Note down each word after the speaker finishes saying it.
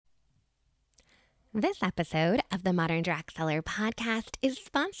This episode of the Modern Direct Seller podcast is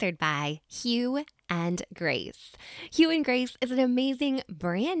sponsored by Hugh and Grace. Hugh and Grace is an amazing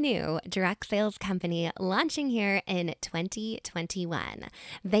brand new direct sales company launching here in 2021.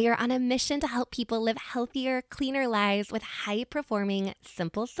 They are on a mission to help people live healthier, cleaner lives with high-performing,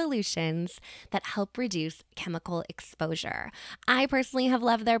 simple solutions that help reduce chemical exposure. I personally have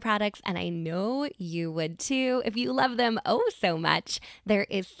loved their products, and I know you would too. If you love them oh so much, there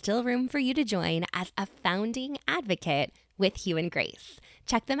is still room for you to join as a founding advocate with Hugh and Grace.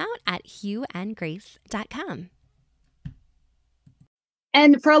 Check them out at hughandgrace.com.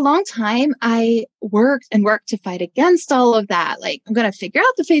 And for a long time, I worked to fight against all of that. Like, I'm going to figure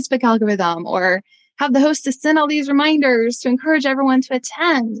out the Facebook algorithm or have the hostess send all these reminders to encourage everyone to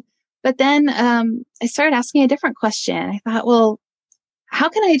attend. But then I started asking a different question. I thought, well, how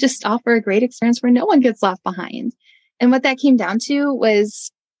can I just offer a great experience where no one gets left behind? And what that came down to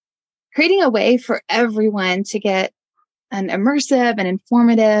was creating a way for everyone to get an immersive and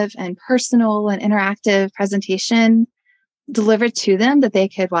informative and personal and interactive presentation delivered to them that they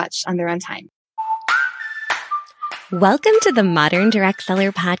could watch on their own time. Welcome to the Modern Direct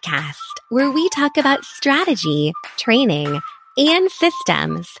Seller podcast, where we talk about strategy, training, and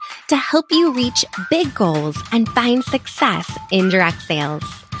systems to help you reach big goals and find success in direct sales.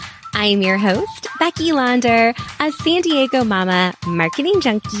 I'm your host, Becky Launder, a San Diego mama, marketing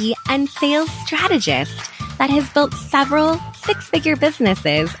junkie, and sales strategist that has built several six-figure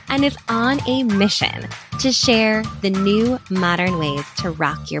businesses and is on a mission to share the new modern ways to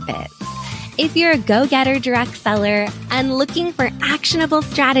rock your biz. If you're a go-getter direct seller and looking for actionable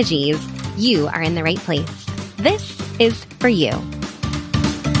strategies, you are in the right place. This is for you.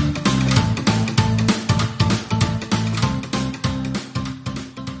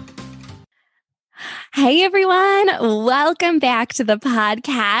 Hey everyone, welcome back to the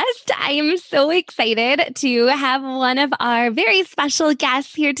podcast. I am so excited to have one of our very special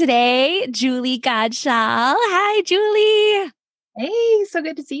guests here today, Julie Godshall. Hi, Julie. Hey, so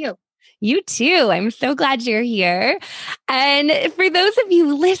good to see you. You too. I'm so glad you're here. And for those of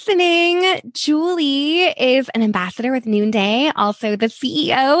you listening, Julie is an ambassador with Noonday, also the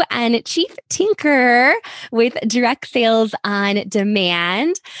CEO and chief tinkerer with Direct Sales on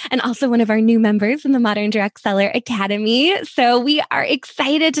Demand, and also one of our new members in the Modern Direct Seller Academy. So we are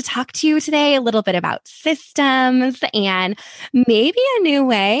excited to talk to you today a little bit about systems and maybe a new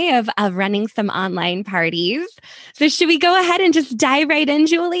way of running some online parties. So should we go ahead and just dive right in,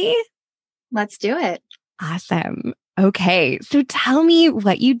 Julie? Let's do it. Awesome. Okay. So tell me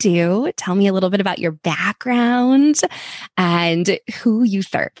what you do. Tell me a little bit about your background and who you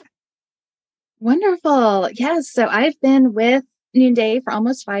serve. Wonderful. Yes. So I've been with Noonday for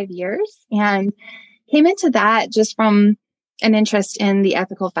almost 5 years and came into that just from an interest in the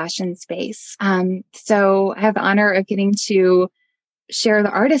ethical fashion space. So I have the honor of getting to share the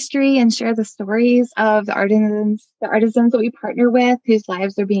artistry and share the stories of the artisans that we partner with whose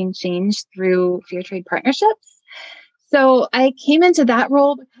lives are being changed through fair trade partnerships. So I came into that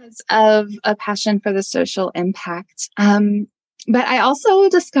role because of a passion for the social impact. But I also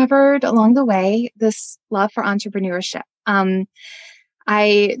discovered along the way this love for entrepreneurship.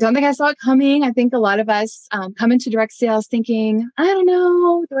 I don't think I saw it coming. I think a lot of us come into direct sales thinking, I don't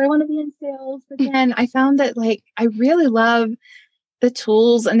know, do I want to be in sales? But then I found that I really love the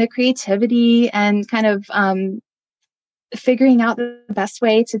tools and the creativity and kind of figuring out the best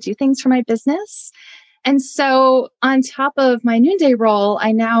way to do things for my business. And so on top of my Noonday role,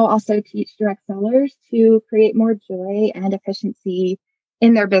 I now also teach direct sellers to create more joy and efficiency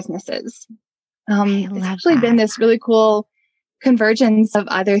in their businesses. It's actually been this really cool convergence of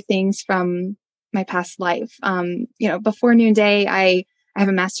other things from my past life. Before Noonday, I have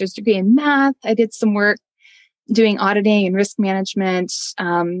a master's degree in math. I did some work doing auditing and risk management,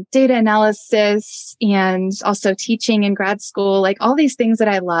 data analysis, and also teaching in grad school, all these things that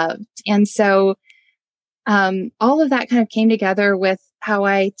I loved. And so all of that kind of came together with how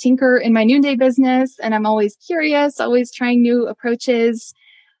I tinker in my Noonday business. And I'm always curious, always trying new approaches.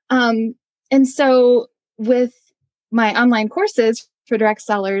 And so with my online courses for direct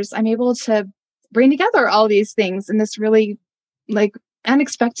sellers, I'm able to bring together all these things in this really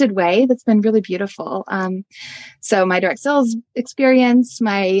unexpected way that's been really beautiful. So my direct sales experience,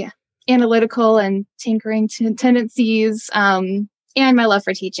 my analytical and tinkering tendencies, and my love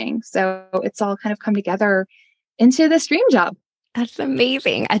for teaching. So it's all kind of come together into this dream job. That's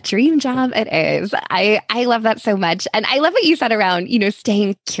amazing. A dream job it is. I love that so much. And I love what you said around,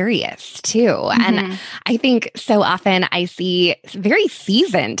 staying curious too. Mm-hmm. And I think so often I see very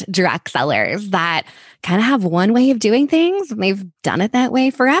seasoned direct sellers that kind of have one way of doing things and they've done it that way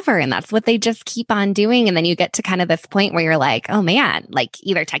forever. And that's what they just keep on doing. And then you get to kind of this point where you're like, oh man, like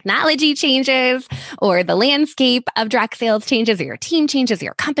either technology changes or the landscape of direct sales changes or your team changes, or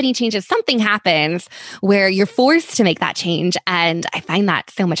your company changes, something happens where you're forced to make that change. And I find that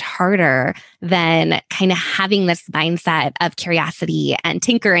so much harder than kind of having this mindset of curiosity and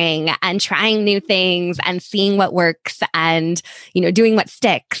tinkering and trying new things and seeing what works and, doing what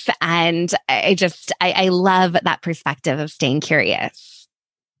sticks. And I love that perspective of staying curious.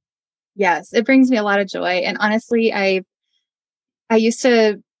 Yes, it brings me a lot of joy. And honestly, I used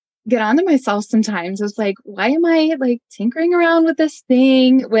to get on to myself sometimes. I was like, why am I like tinkering around with this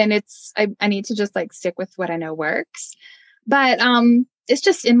thing when I need to just like stick with what I know works. But it's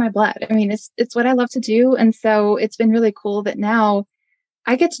just in my blood. I mean, it's what I love to do. And so it's been really cool that now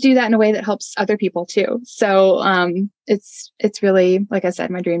I get to do that in a way that helps other people too. So it's really, like I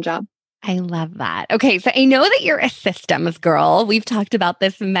said, my dream job. I love that. Okay, so I know that you're a systems girl. We've talked about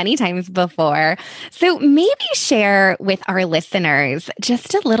this many times before. So maybe share with our listeners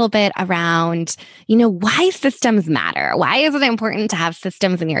just a little bit around, why systems matter. Why is it important to have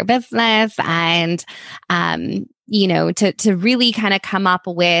systems in your business and, to really kind of come up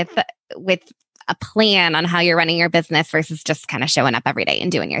with a plan on how you're running your business versus just kind of showing up every day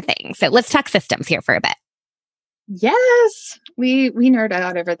and doing your thing. So let's talk systems here for a bit. Yes, we nerd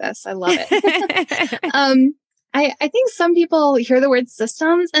out over this. I love it. I think some people hear the word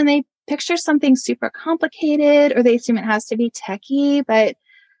systems and they picture something super complicated or they assume it has to be techie, but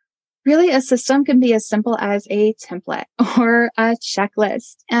really a system can be as simple as a template or a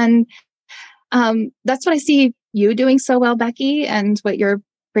checklist. And that's what I see you doing so well, Becky, and what you're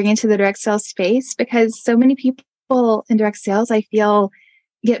bringing to the direct sales space, because so many people in direct sales, I feel,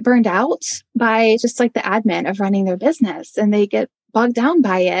 get burned out by just like the admin of running their business and they get bogged down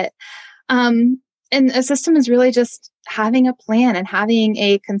by it. And a system is really just having a plan and having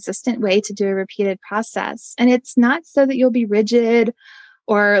a consistent way to do a repeated process. And it's not so that you'll be rigid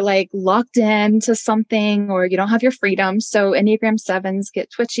or like locked into something or you don't have your freedom. So Enneagram 7s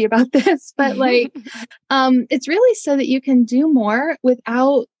get twitchy about this, but like, it's really so that you can do more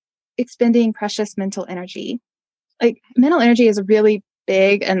without expending precious mental energy. Like mental energy is a really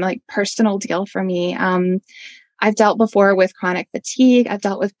big and like personal deal for me. I've dealt before with chronic fatigue. I've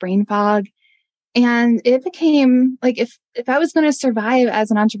dealt with brain fog. And it became like, if I was going to survive as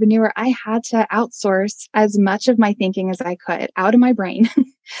an entrepreneur, I had to outsource as much of my thinking as I could out of my brain.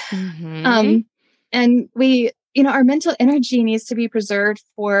 And our mental energy needs to be preserved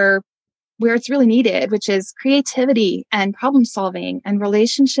for where it's really needed, which is creativity and problem solving and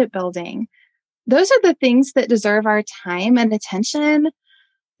relationship building. Those are the things that deserve our time and attention,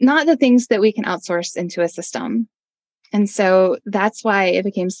 not the things that we can outsource into a system. And so that's why it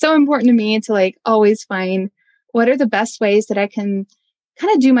became so important to me to like always find what are the best ways that I can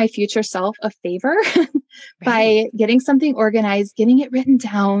kind of do my future self a favor by getting something organized, getting it written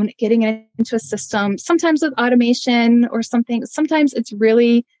down, getting it into a system, sometimes with automation or something. Sometimes it's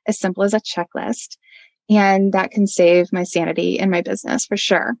really as simple as a checklist. And that can save my sanity in my business for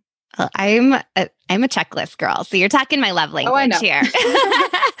sure. Well, I'm a checklist girl. So you're talking my love language here.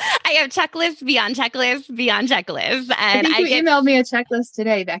 I have checklists beyond checklists beyond checklists. And I think you emailed me a checklist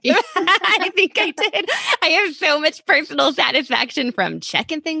today, Becky. I think I did. I have so much personal satisfaction from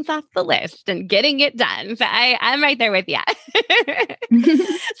checking things off the list and getting it done. So I'm right there with you.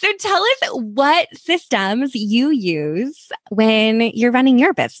 So tell us what systems you use when you're running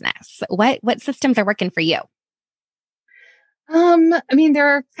your business. What systems are working for you? There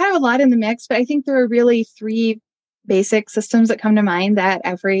are kind of a lot in the mix, but I think there are really 3 basic systems that come to mind that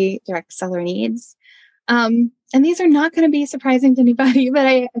every direct seller needs. And these are not going to be surprising to anybody, but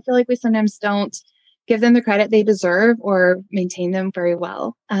I feel like we sometimes don't give them the credit they deserve or maintain them very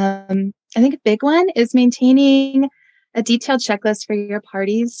well. I think a big one is maintaining a detailed checklist for your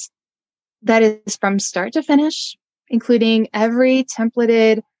parties that is from start to finish, including every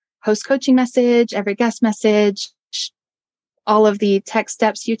templated host coaching message, every guest message, all of the tech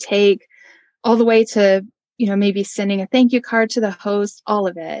steps you take, all the way to, maybe sending a thank you card to the host, all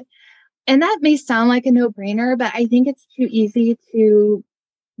of it. And that may sound like a no-brainer, but I think it's too easy to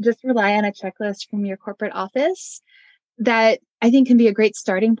just rely on a checklist from your corporate office that I think can be a great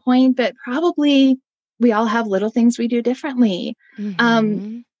starting point, but probably we all have little things we do differently.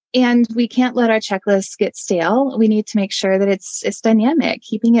 And we can't let our checklists get stale. We need to make sure that it's dynamic,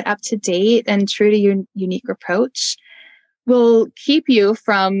 keeping it up to date and true to your unique approach will keep you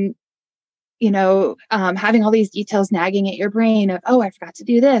from, having all these details nagging at your brain of, oh, I forgot to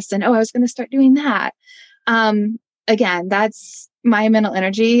do this. And, oh, I was going to start doing that. Again, that's my mental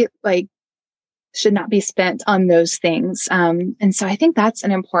energy. Like should not be spent on those things. And so I think that's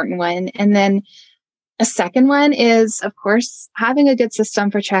an important one. And then a second one is, of course, having a good system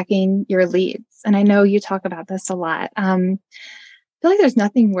for tracking your leads. And I know you talk about this a lot. I feel like there's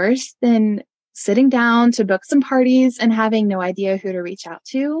nothing worse than sitting down to book some parties and having no idea who to reach out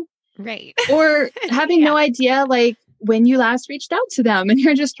to. Right. Or having no idea, like, when you last reached out to them and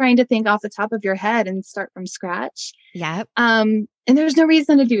you're just trying to think off the top of your head and start from scratch. Yep. And there's no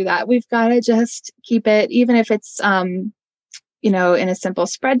reason to do that. We've got to just keep it, even if it's, in a simple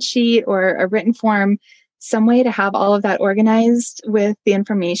spreadsheet or a written form, some way to have all of that organized with the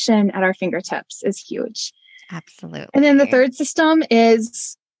information at our fingertips is huge. Absolutely. And then the third system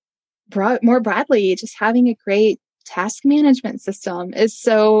is more broadly, just having a great task management system is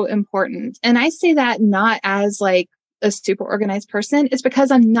so important. And I say that not as like a super organized person. It's because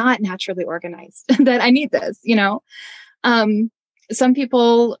I'm not naturally organized that I need this, Some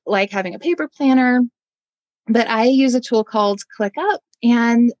people like having a paper planner, but I use a tool called ClickUp.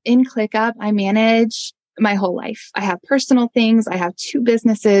 And in ClickUp, I manage my whole life. I have personal things. I have 2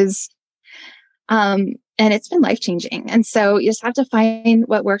 businesses. And it's been life-changing. And so you just have to find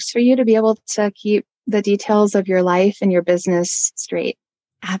what works for you to be able to keep the details of your life and your business straight.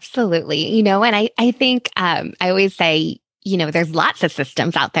 Absolutely. And I think I always say, there's lots of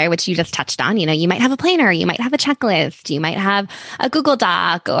systems out there, which you just touched on. You might have a planner, you might have a checklist, you might have a Google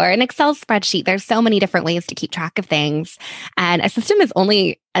Doc or an Excel spreadsheet. There's so many different ways to keep track of things. And a system is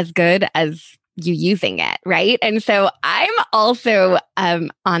only as good as you using it, right? And so I'm also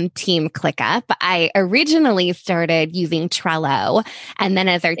on Team ClickUp. I originally started using Trello, and then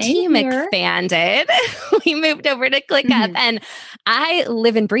as our team expanded, we moved over to ClickUp, and I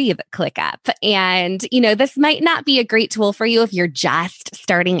live and breathe ClickUp. And, this might not be a great tool for you if you're just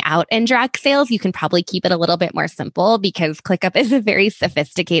starting out in direct sales. You can probably keep it a little bit more simple because ClickUp is a very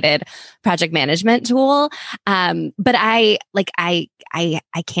sophisticated project management tool. But I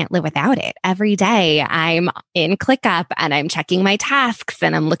can't live without it. Every day I'm in ClickUp and I'm checking my tasks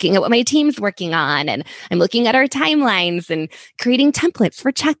and I'm looking at what my team's working on and I'm looking at our timelines and creating templates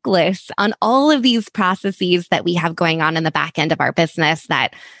for checklists on all of these processes that we have going on in the back end of our business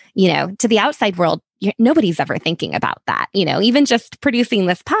that, to the outside world, nobody's ever thinking about that. Even just producing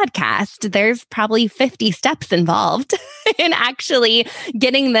this podcast, there's probably 50 steps involved in actually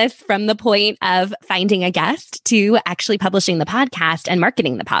getting this from the point of finding a guest to actually publishing the podcast and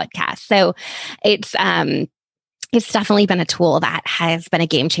marketing the podcast. So it's definitely been a tool that has been a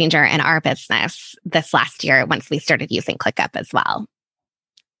game changer in our business this last year once we started using ClickUp as well.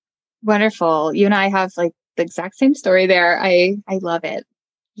 Wonderful. You and I have like the exact same story there. I love it.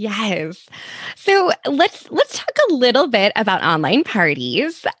 Yes. So let's talk a little bit about online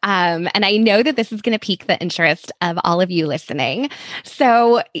parties. And I know that this is going to pique the interest of all of you listening.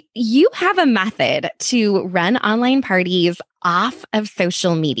 So you have a method to run online parties off of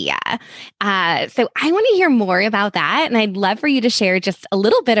social media. So I want to hear more about that. And I'd love for you to share just a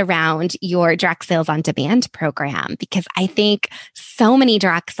little bit around your direct sales on demand program, because I think so many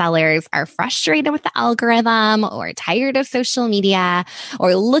direct sellers are frustrated with the algorithm or tired of social media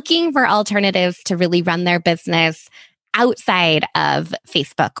or looking for alternatives to really run their business outside of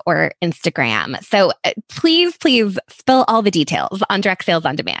Facebook or Instagram. So please spill all the details on direct sales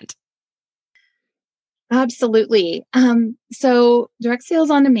on demand. Absolutely. So direct sales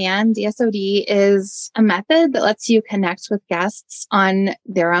on demand, DSOD, is a method that lets you connect with guests on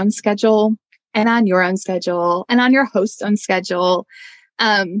their own schedule and on your own schedule and on your host's own schedule.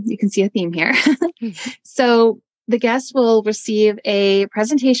 You can see a theme here. So the guest will receive a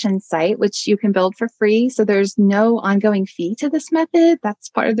presentation site, which you can build for free. So there's no ongoing fee to this method. That's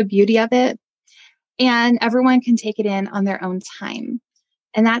part of the beauty of it. And everyone can take it in on their own time.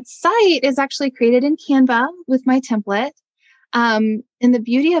 And that site is actually created in Canva with my template. And the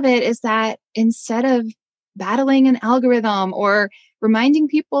beauty of it is that instead of battling an algorithm or reminding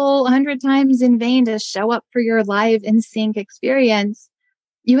people 100 times in vain to show up for your live in sync experience,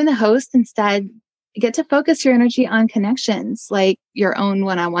 you and the host instead get to focus your energy on connections, like your own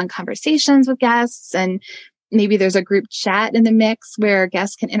one-on-one conversations with guests. And maybe there's a group chat in the mix where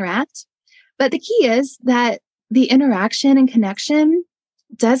guests can interact. But the key is that the interaction and connection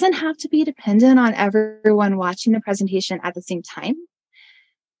doesn't have to be dependent on everyone watching the presentation at the same time.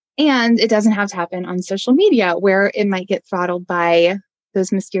 And it doesn't have to happen on social media where it might get throttled by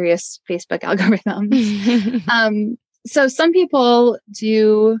those mysterious Facebook algorithms. So some people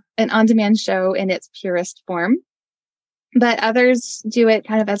do an on-demand show in its purest form, but others do it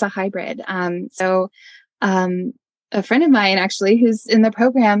kind of as a hybrid. a friend of mine actually who's in the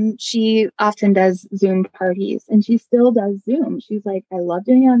program, she often does Zoom parties and she still does Zoom. She's like, I love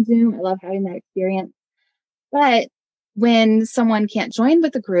doing it on Zoom. I love having that experience. But when someone can't join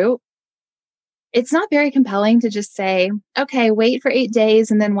with the group, it's not very compelling to just say, okay, wait for 8 days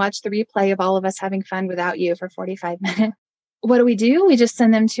and then watch the replay of all of us having fun without you for 45 minutes. What do? We just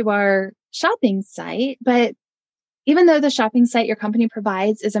send them to our shopping site. But even though the shopping site your company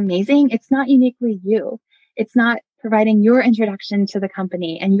provides is amazing, it's not uniquely you. It's not providing your introduction to the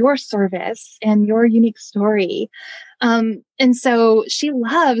company and your service and your unique story. And so she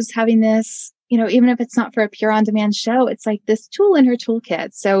loves having this, even if it's not for a pure on-demand show, it's like this tool in her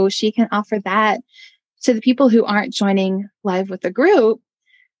toolkit. So she can offer that to the people who aren't joining live with the group.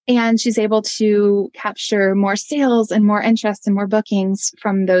 And she's able to capture more sales and more interest and more bookings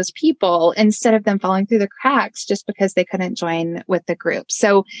from those people instead of them falling through the cracks just because they couldn't join with the group.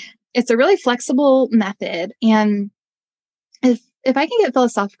 So it's a really flexible method. And if I can get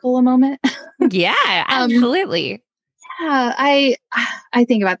philosophical a moment. Yeah, absolutely. Yeah, I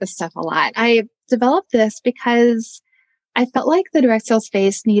think about this stuff a lot. I developed this because I felt like the direct sales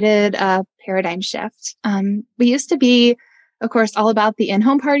space needed a paradigm shift. We used to be, of course, all about the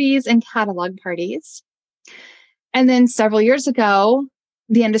in-home parties and catalog parties. And then several years ago,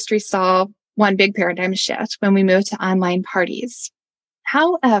 the industry saw one big paradigm shift when we moved to online parties.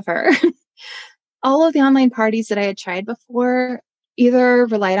 However, all of the online parties that I had tried before either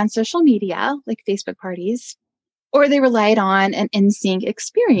relied on social media, like Facebook parties, or they relied on an in-sync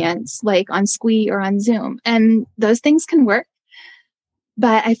experience, like on Squee or on Zoom. And those things can work.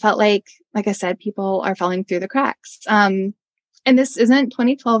 But I felt like I said, people are falling through the cracks. And this isn't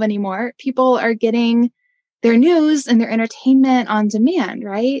 2012 anymore. People are getting their news and their entertainment on demand,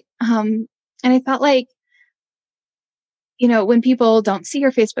 right? And I felt like, when people don't see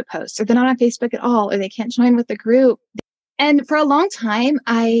your Facebook posts or they're not on Facebook at all, or they can't join with the group. And for a long time,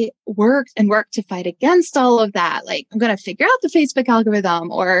 I worked to fight against all of that. Like, I'm going to figure out the Facebook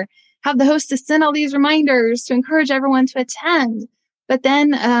algorithm or have the hostess send all these reminders to encourage everyone to attend. But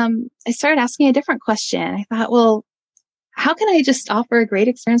then I started asking a different question. I thought, well, how can I just offer a great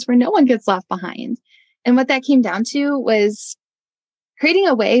experience where no one gets left behind? And what that came down to was creating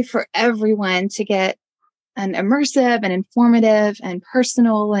a way for everyone to get an immersive and informative and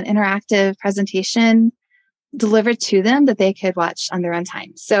personal and interactive presentation delivered to them that they could watch on their own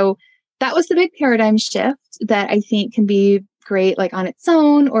time. So that was the big paradigm shift that I think can be great, like on its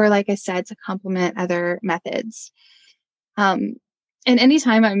own, or like I said, to complement other methods. And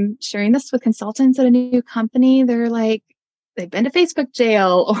anytime I'm sharing this with consultants at a new company, they're like, they've been to Facebook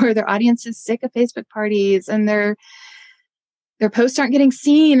jail, or their audience is sick of Facebook parties and their posts aren't getting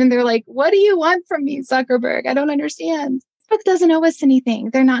seen. And they're like, what do you want from me, Zuckerberg? I don't understand. Facebook doesn't owe us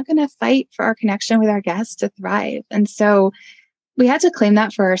anything. They're not going to fight for our connection with our guests to thrive. And so we had to claim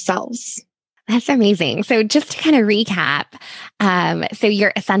that for ourselves. That's amazing. So just to kind of recap, so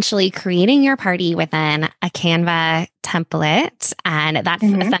you're essentially creating your party within a Canva template, and that's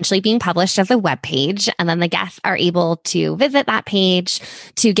essentially being published as a web page. And then the guests are able to visit that page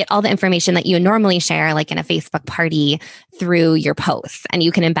to get all the information that you would normally share, like in a Facebook party, through your posts. And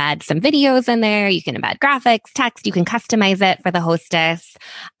you can embed some videos in there. You can embed graphics, text. You can customize it for the hostess.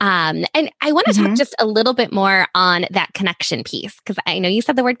 And I want to talk just a little bit more on that connection piece, because I know you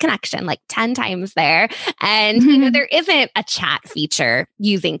said the word connection like 10 times there. And there isn't a chat feature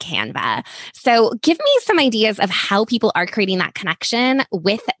using Canva. So give me some ideas of how people are creating that connection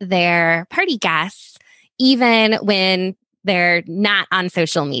with their party guests, even when they're not on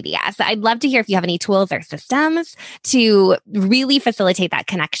social media. So I'd love to hear if you have any tools or systems to really facilitate that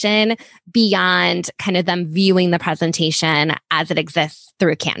connection beyond kind of them viewing the presentation as it exists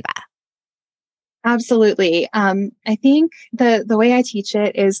through Canva. Absolutely. I think the way I teach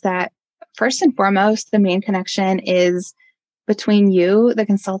it is that first and foremost, the main connection is between you, the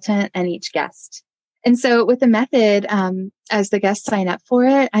consultant, and each guest. And so with the method, as the guests sign up for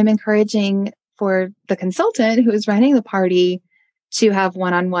it, I'm encouraging for the consultant who is running the party to have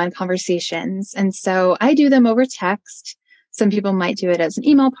one-on-one conversations. And so I do them over text. Some people might do it as an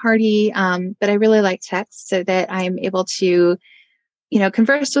email party, but I really like text so that I'm able to,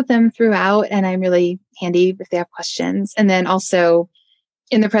 converse with them throughout, and I'm really handy if they have questions. And then also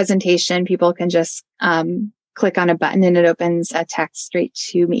in the presentation, people can just click on a button and it opens a text straight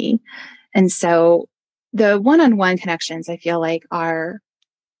to me. And so the one-on-one connections, I feel like, are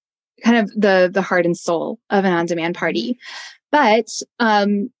kind of the heart and soul of an on-demand party. But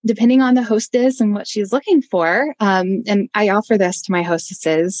depending on the hostess and what she's looking for, and I offer this to my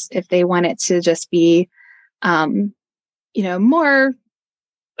hostesses if they want it to just be, more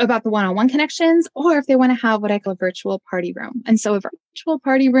about the one-on-one connections, or if they want to have what I call a virtual party room. And so a virtual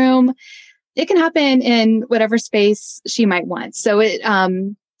party room, it can happen in whatever space she might want. So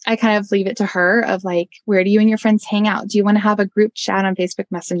I kind of leave it to her of like, where do you and your friends hang out? Do you want to have a group chat on Facebook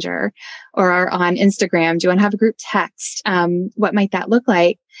Messenger or on Instagram? Do you want to have a group text? What might that look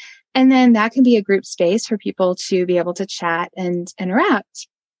like? And then that can be a group space for people to be able to chat and interact.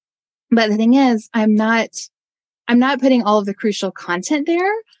 But the thing is, I'm not putting all of the crucial content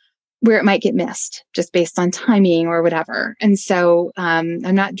there where it might get missed just based on timing or whatever. And so I'm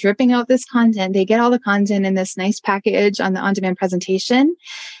not dripping out this content. They get all the content in this nice package on the on-demand presentation.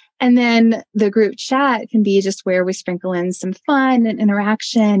 And then the group chat can be just where we sprinkle in some fun and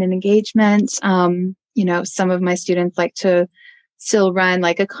interaction and engagement. Some of my students like to still run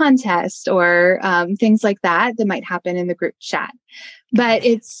like a contest or things like that might happen in the group chat. But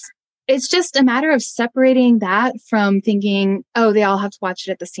it's just a matter of separating that from thinking, oh, they all have to watch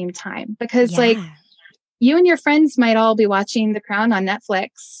it at the same time. Because like you and your friends might all be watching The Crown on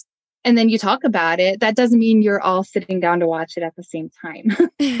Netflix and then you talk about it. That doesn't mean you're all sitting down to watch it at the same time.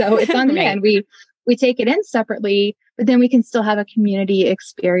 So it's on demand. We take it in separately, but then we can still have a community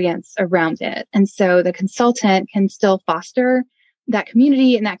experience around it. And so the consultant can still foster that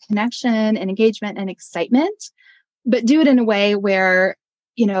community and that connection and engagement and excitement, but do it in a way where,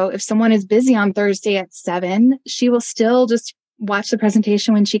 if someone is busy on Thursday at 7, she will still just watch the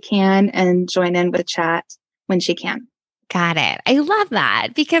presentation when she can and join in with chat when she can. Got it. I love that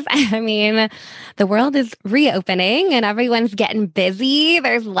because the world is reopening and everyone's getting busy.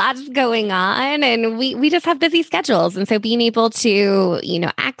 There's lots going on and we just have busy schedules. And so being able to,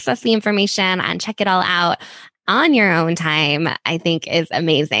 access the information and check it all out on your own time, I think is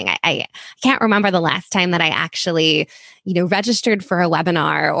amazing. I can't remember the last time that I actually, registered for a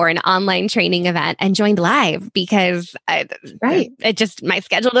webinar or an online training event and joined live because my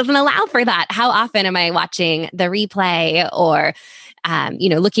schedule doesn't allow for that. How often am I watching the replay or,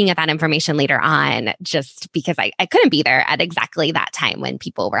 looking at that information later on just because I couldn't be there at exactly that time when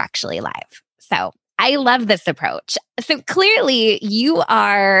people were actually live. So I love this approach. So clearly you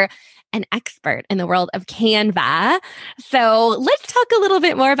are an expert in the world of Canva. So let's talk a little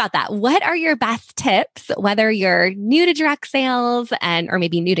bit more about that. What are your best tips, whether you're new to direct sales or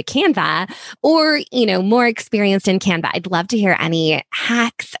maybe new to Canva or, more experienced in Canva? I'd love to hear any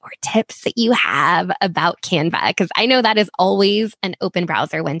hacks or tips that you have about Canva, because I know that is always an open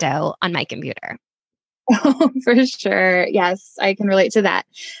browser window on my computer. Oh, for sure. Yes, I can relate to that.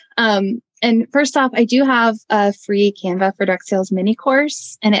 And first off, I do have a free Canva for Direct Sales mini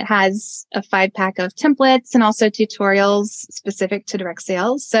course, and it has a 5-pack of templates and also tutorials specific to direct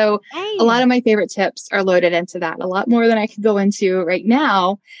sales. So a lot of my favorite tips are loaded into that, a lot more than I could go into right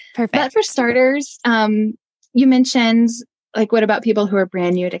now. Perfect. But for starters, you mentioned what about people who are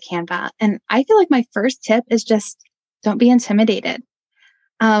brand new to Canva? And I feel like my first tip is just don't be intimidated.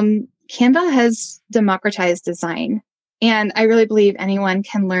 Canva has democratized design. And I really believe anyone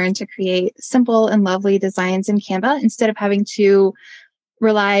can learn to create simple and lovely designs in Canva instead of having to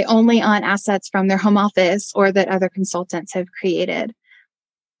rely only on assets from their home office or that other consultants have created.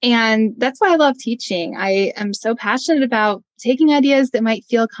 And that's why I love teaching. I am so passionate about taking ideas that might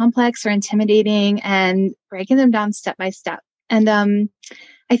feel complex or intimidating and breaking them down step by step. And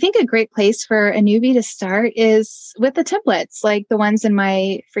I think a great place for a newbie to start is with the templates, like the ones in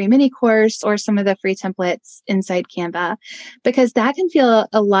my free mini course or some of the free templates inside Canva, because that can feel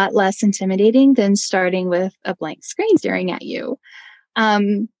a lot less intimidating than starting with a blank screen staring at you.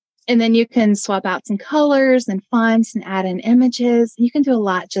 And then you can swap out some colors and fonts and add in images. You can do a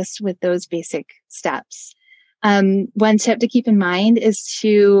lot just with those basic steps. One tip to keep in mind is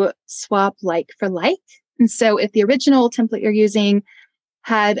to swap like for like. And so if the original template you're using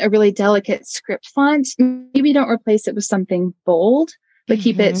had a really delicate script font, maybe don't replace it with something bold, but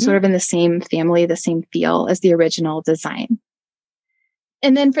keep it sort of in the same family, the same feel as the original design.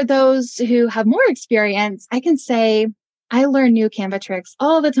 And then for those who have more experience, I can say I learn new Canva tricks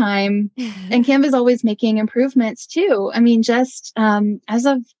all the time, and Canva is always making improvements too. Just as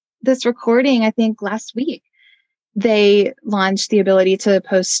of this recording, I think last week, they launched the ability to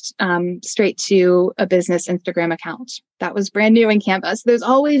post straight to a business Instagram account. That was brand new in Canva. So there's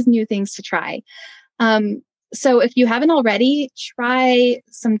always new things to try. So if you haven't already, try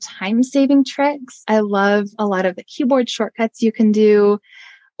some time-saving tricks. I love a lot of the keyboard shortcuts you can do,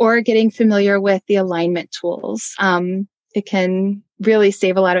 or getting familiar with the alignment tools. It can really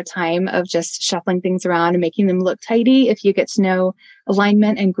save a lot of time of just shuffling things around and making them look tidy if you get to know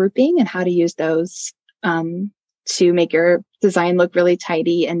alignment and grouping and how to use those to make your design look really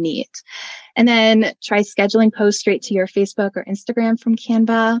tidy and neat. And then try scheduling posts straight to your Facebook or Instagram from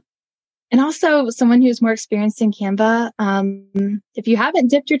Canva. And also someone who's more experienced in Canva, if you haven't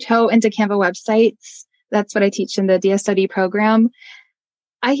dipped your toe into Canva websites, that's what I teach in the DSOD program.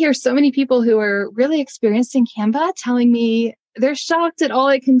 I hear so many people who are really experienced in Canva telling me they're shocked at all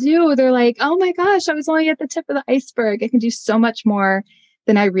it can do. They're like, oh my gosh, I was only at the tip of the iceberg. It can do so much more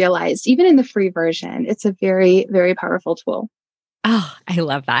than I realized. Even in the free version, it's a very, very powerful tool. Oh, I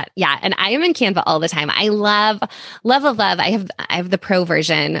love that. Yeah. And I am in Canva all the time. I love. I have the pro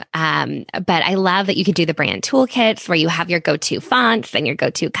version. But I love that you can do the brand toolkits where you have your go-to fonts and your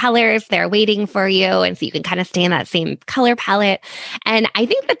go-to colors. They're waiting for you. And so you can kind of stay in that same color palette. And I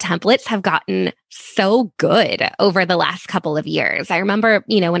think the templates have gotten so good over the last couple of years. I remember,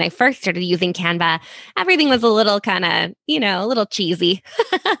 when I first started using Canva, everything was a little kind of, a little cheesy.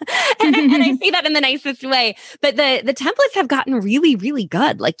 and I say that in the nicest way. But the templates have gotten really, really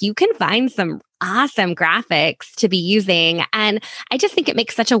good. Like you can find some awesome graphics to be using. And I just think it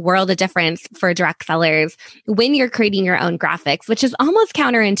makes such a world of difference for direct sellers when you're creating your own graphics, which is almost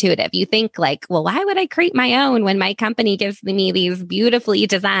counterintuitive. You think like, well, why would I create my own when my company gives me these beautifully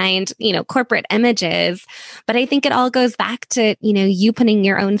designed, corporate images? But I think it all goes back to, you putting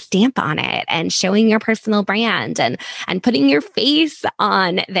your own stamp on it and showing your personal brand and putting your face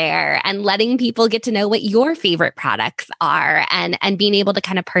on there and letting people get to know what your favorite products are and being able to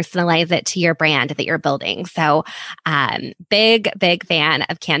kind of personalize it to your brand that you're building. So big fan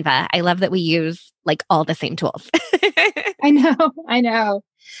of Canva. I love that we use like all the same tools. I know.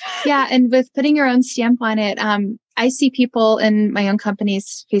 Yeah. And with putting your own stamp on it, I see people in my own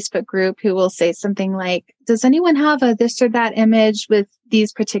company's Facebook group who will say something like, does anyone have a this or that image with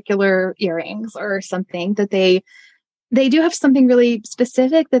these particular earrings or something that they do have something really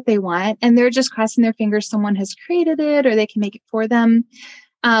specific that they want, and they're just crossing their fingers someone has created it or they can make it for them.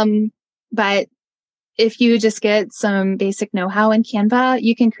 But if you just get some basic know-how in Canva,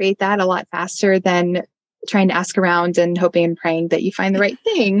 you can create that a lot faster than trying to ask around and hoping and praying that you find the right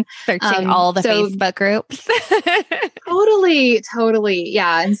thing. Searching all the Facebook groups. Totally.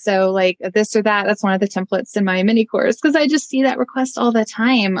 Yeah. And so like this or that, that's one of the templates in my mini course because I just see that request all the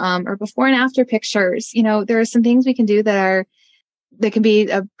time. Or before and after pictures. There are some things we can do that can be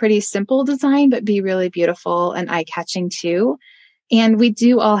a pretty simple design, but be really beautiful and eye-catching too. And we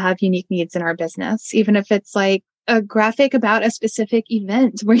do all have unique needs in our business, even if it's like a graphic about a specific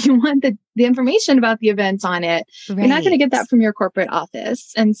event where you want the information about the event on it. Right. You're not going to get that from your corporate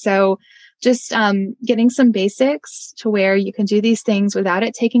office. And so just getting some basics to where you can do these things without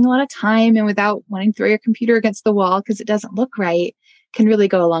it taking a lot of time and without wanting to throw your computer against the wall because it doesn't look right can really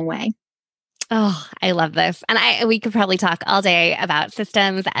go a long way. Oh, I love this. And we could probably talk all day about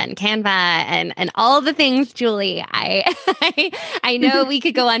systems and Canva and all the things, Julie. I know we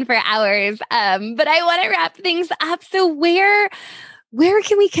could go on for hours, but I want to wrap things up. So where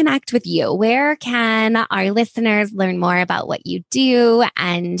can we connect with you? Where can our listeners learn more about what you do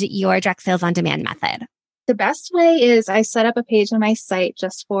and your direct sales on demand method? The best way is I set up a page on my site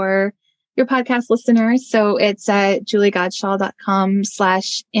just for your podcast listeners. So it's at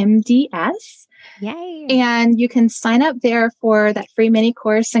juliegodshall.com/MDS. Yay. And you can sign up there for that free mini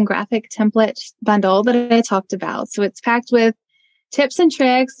course and graphic template bundle that I talked about. So it's packed with tips and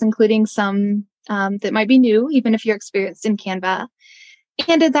tricks, including some that might be new, even if you're experienced in Canva.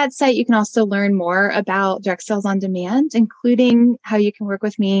 And at that site, you can also learn more about direct sales on demand, including how you can work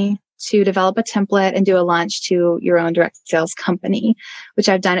with me to develop a template and do a launch to your own direct sales company, which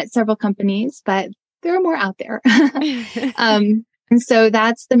I've done at several companies, but there are more out there. And so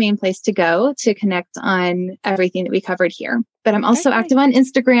that's the main place to go to connect on everything that we covered here. But I'm also active on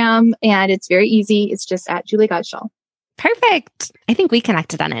Instagram, and it's very easy. It's just at Julie Godshall. Perfect. I think we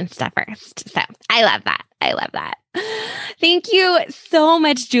connected on Insta first. So I love that. Thank you so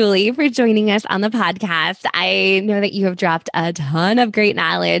much, Julie, for joining us on the podcast. I know that you have dropped a ton of great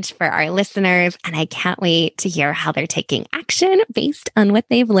knowledge for our listeners, and I can't wait to hear how they're taking action based on what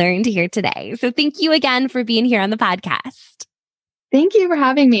they've learned here today. So thank you again for being here on the podcast. Thank you for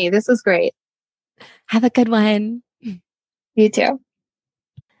having me. This was great. Have a good one. You too.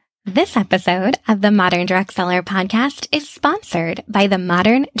 This episode of the Modern Direct Seller podcast is sponsored by the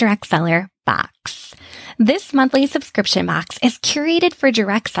Modern Direct Seller Box. This monthly subscription box is curated for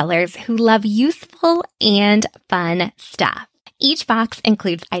direct sellers who love useful and fun stuff. Each box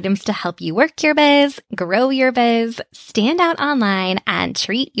includes items to help you work your biz, grow your biz, stand out online, and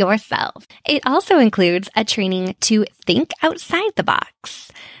treat yourself. It also includes a training to think outside the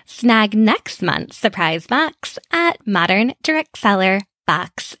box. Snag next month's surprise box at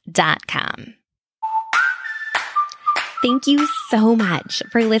moderndirectsellerbox.com. Thank you so much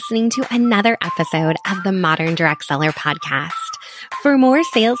for listening to another episode of the Modern Direct Seller Podcast. For more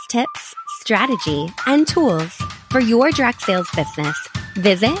sales tips, strategy, and tools for your direct sales business,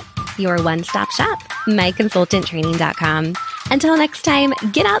 visit your one-stop shop, myconsultanttraining.com. Until next time,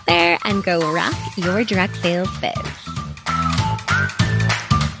 get out there and go rock your direct sales biz.